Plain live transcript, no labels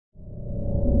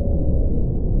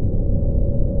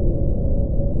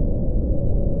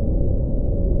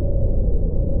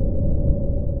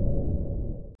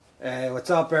Hey, what's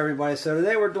up everybody? So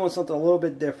today we're doing something a little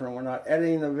bit different. We're not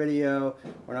editing the video,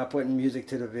 we're not putting music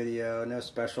to the video, no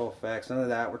special effects, none of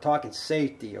that. We're talking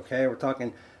safety, okay? We're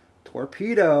talking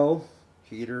torpedo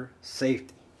heater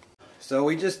safety. So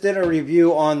we just did a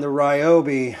review on the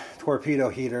Ryobi torpedo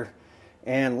heater,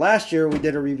 and last year we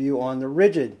did a review on the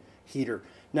rigid heater.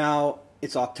 Now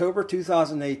it's October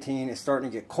 2018, it's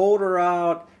starting to get colder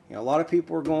out. You know, a lot of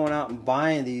people are going out and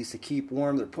buying these to keep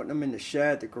warm. They're putting them in the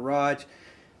shed, the garage.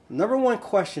 Number one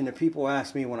question that people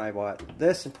ask me when I bought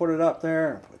this and put it up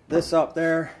there, and put this up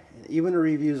there, and even the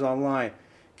reviews online,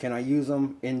 can I use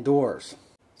them indoors?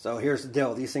 So here's the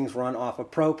deal. These things run off of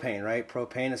propane, right?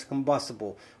 Propane is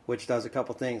combustible, which does a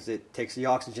couple things. It takes the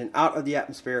oxygen out of the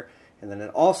atmosphere, and then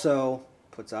it also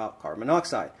puts out carbon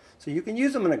monoxide. So you can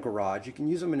use them in a garage, you can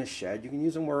use them in a shed, you can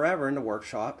use them wherever in the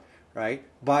workshop, right?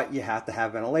 But you have to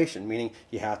have ventilation, meaning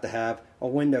you have to have a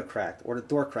window cracked or the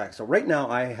door cracked. So right now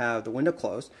I have the window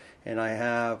closed and I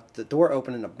have the door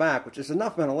open in the back, which is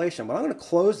enough ventilation, but I'm going to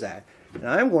close that and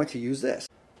I'm going to use this.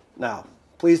 Now,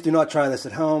 please do not try this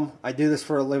at home. I do this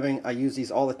for a living. I use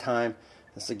these all the time.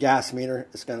 It's a gas meter.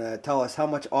 It's going to tell us how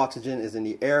much oxygen is in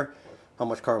the air, how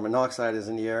much carbon monoxide is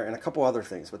in the air, and a couple other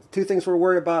things. But the two things we're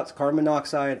worried about is carbon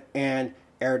monoxide and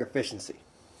air deficiency.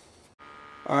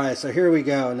 Alright, so here we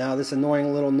go. Now this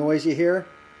annoying little noise you hear,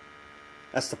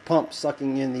 that's the pump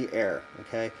sucking in the air,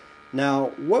 okay? Now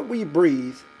what we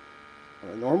breathe on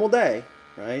a normal day,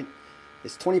 right,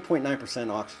 is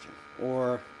 20.9% oxygen,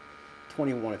 or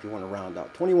 21 if you want to round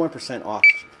up, 21%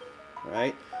 oxygen,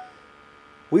 right?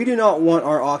 We do not want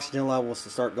our oxygen levels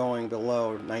to start going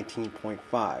below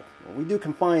 19.5. When we do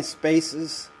confined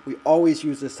spaces, we always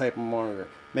use this type of monitor,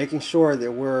 making sure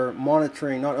that we're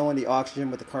monitoring not only the oxygen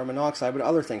but the carbon monoxide, but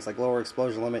other things like lower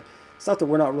explosion limit. Stuff that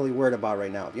we're not really worried about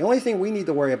right now. The only thing we need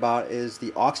to worry about is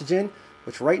the oxygen,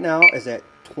 which right now is at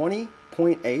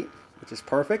 20.8, which is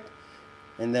perfect,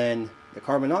 and then the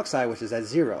carbon monoxide, which is at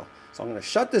 0. So I'm going to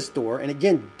shut this door, and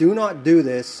again, do not do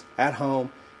this at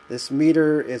home. This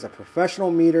meter is a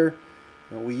professional meter.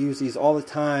 You know, we use these all the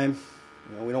time.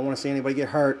 You know, we don't want to see anybody get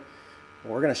hurt.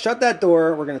 We're going to shut that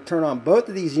door. We're going to turn on both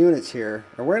of these units here,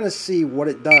 and we're going to see what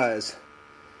it does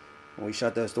when we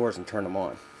shut those doors and turn them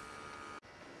on.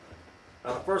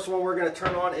 Now, the first one we're going to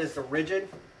turn on is the rigid,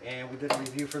 and we did a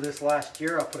review for this last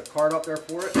year. I'll put a card up there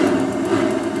for it.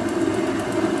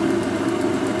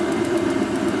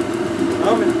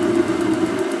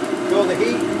 Feel the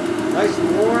heat, nice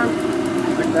and warm.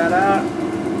 Check that out.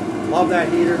 Love that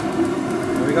heater.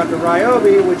 And we got the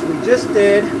Ryobi, which we just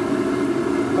did a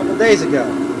couple days ago.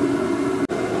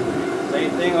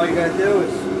 Same thing, all you gotta do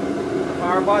is the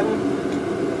power button.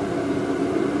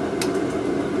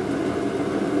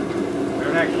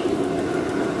 Connect.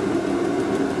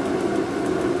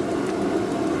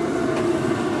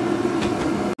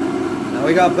 Now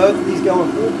we got both of these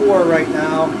going full bore right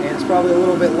now, and it's probably a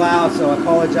little bit loud, so I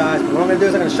apologize. But what I'm gonna do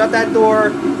is I'm gonna shut that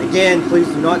door. Again, please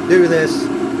do not do this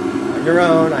on your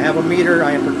own. I have a meter,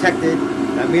 I am protected.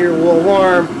 That meter will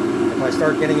alarm if I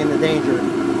start getting into danger.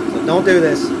 So don't do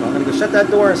this. I'm going to go shut that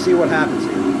door and see what happens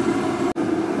here.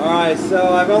 Alright,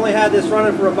 so I've only had this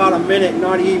running for about a minute,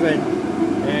 not even.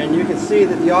 And you can see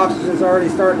that the oxygen is already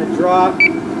starting to drop.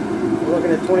 We're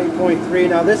looking at 20.3.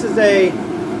 Now this is a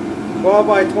 12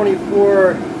 by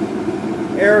 24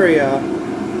 area,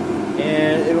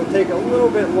 and it'll take a little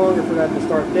bit longer for that to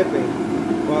start dipping.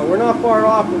 But we're not far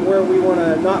off from where we want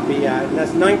to not be at, and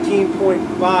that's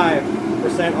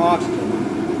 19.5% oxygen.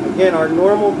 Again, our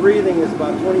normal breathing is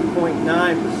about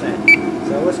 20.9%.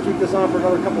 So let's keep this on for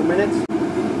another couple minutes.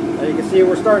 Now you can see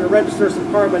we're starting to register some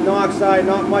carbon monoxide,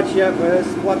 not much yet, but it's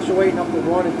fluctuating up to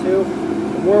 1 and 2.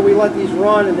 The more we let these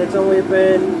run, and it's only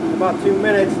been about 2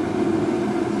 minutes,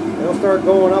 it'll start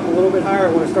going up a little bit higher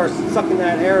when it starts sucking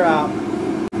that air out.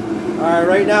 Alright,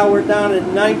 right now we're down at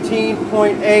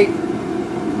 19.8.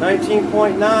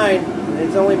 19.9, and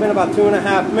it's only been about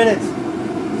 2.5 minutes.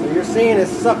 So you're seeing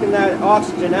it's sucking that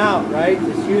oxygen out, right?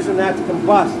 It's using that to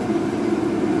combust.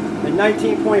 At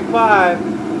 19.5,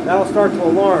 that'll start to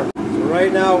alarm. So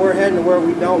right now we're heading to where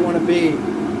we don't want to be.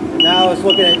 And now it's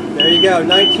looking at, there you go,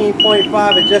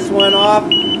 19.5, it just went off.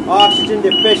 Oxygen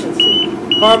deficiency.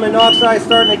 Carbon monoxide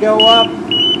starting to go up.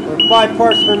 We're 5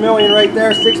 parts per million right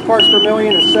there, 6 parts per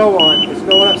million, and so on. It's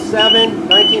going up 7,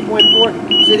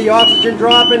 19.4. See the oxygen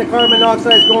dropping, the carbon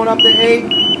monoxide is going up to 8. You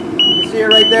can see it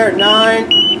right there, 9,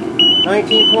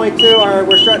 19.2. All right,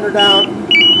 we're shutting her down.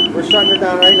 We're shutting her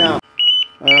down right now.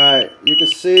 All right, you can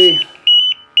see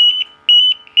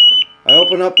I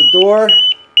open up the door.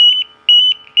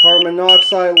 Carbon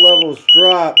monoxide levels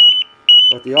drop,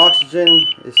 but the oxygen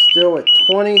is still at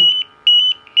 20.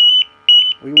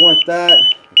 We want that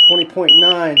at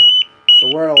 20.9, so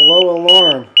we're at a low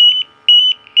alarm.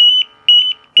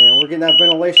 And we're getting that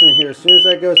ventilation in here. As soon as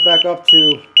that goes back up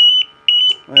to,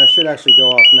 well, it should actually go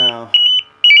off now.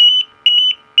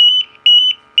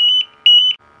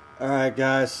 Alright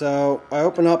guys, so I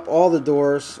open up all the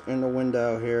doors in the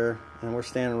window here, and we're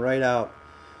standing right out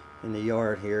in the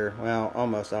yard here. Well,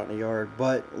 almost out in the yard,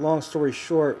 but long story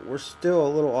short, we're still a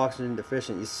little oxygen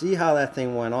deficient. You see how that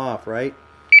thing went off, right?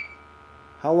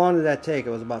 How long did that take? It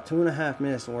was about 2.5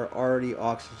 minutes, and we're already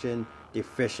oxygen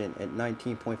deficient at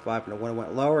 19.5. And when it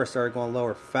went lower, it started going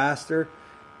lower faster,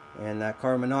 and that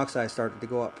carbon monoxide started to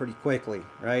go up pretty quickly,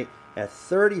 right? At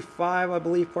 35, I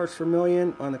believe, parts per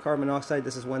million on the carbon monoxide,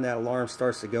 this is when that alarm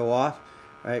starts to go off,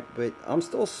 right? But I'm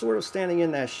still sort of standing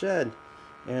in that shed,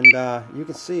 and you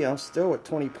can see I'm still at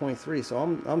 20.3, so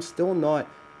I'm still not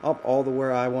up all the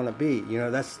where I want to be. You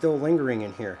know, that's still lingering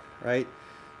in here, right?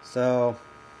 So,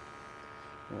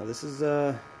 you know, this is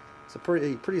it's a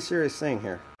pretty serious thing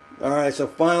here. All right, so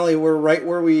finally we're right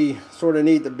where we sort of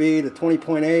need to be, the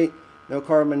 20.8, no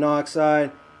carbon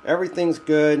monoxide, everything's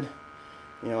good.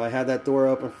 You know, I had that door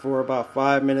open for about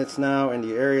 5 minutes now, and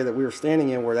the area that we were standing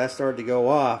in where that started to go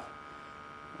off,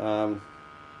 you know,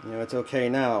 it's okay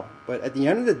now. But at the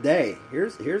end of the day,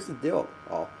 here's the deal.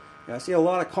 You know, I see a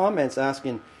lot of comments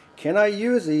asking, can I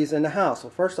use these in the house? Well,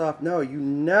 first off, no, you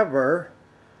never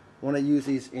want to use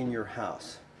these in your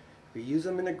house. If you use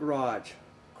them in the garage,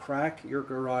 crack your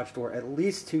garage door at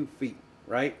least 2 feet,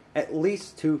 right? At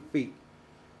least 2 feet.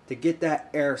 To get that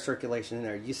air circulation in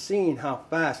there. You've seen how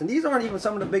fast, and these aren't even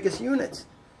some of the biggest units.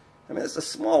 I mean, it's a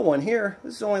small one here.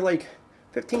 This is only like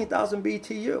 15,000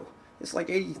 BTU. It's like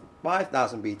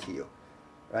 85,000 BTU,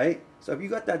 right? So if you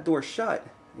got that door shut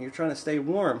and you're trying to stay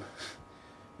warm,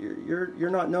 you're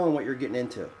not knowing what you're getting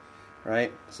into,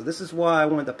 right? So this is why I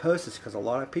wanted to post this, because a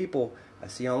lot of people I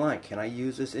see online, can I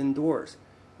use this indoors?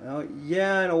 Well,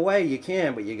 yeah, in a way you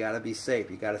can, but you got to be safe.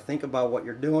 You got to think about what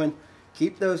you're doing.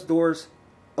 Keep those doors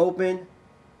open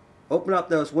up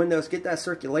those windows, get that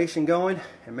circulation going,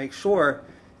 and make sure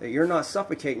that you're not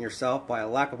suffocating yourself by a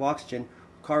lack of oxygen,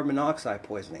 carbon monoxide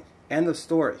poisoning. End of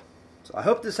story. So I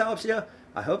hope this helps you.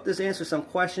 I hope this answers some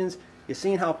questions. You've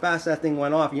seen how fast that thing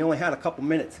went off. You only had a couple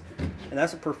minutes, and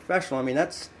that's a professional. I mean,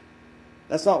 that's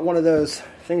not one of those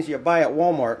things you buy at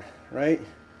Walmart, right?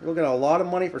 You're looking at a lot of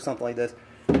money for something like this.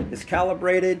 It's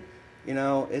calibrated. You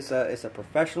know, it's a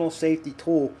professional safety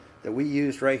tool that we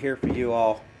used right here for you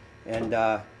all. And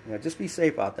you know, just be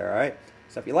safe out there, all right?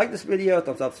 So if you like this video,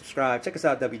 thumbs up, subscribe. Check us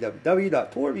out at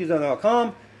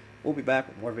www.toolreviewzone.com. We'll be back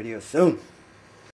with more videos soon.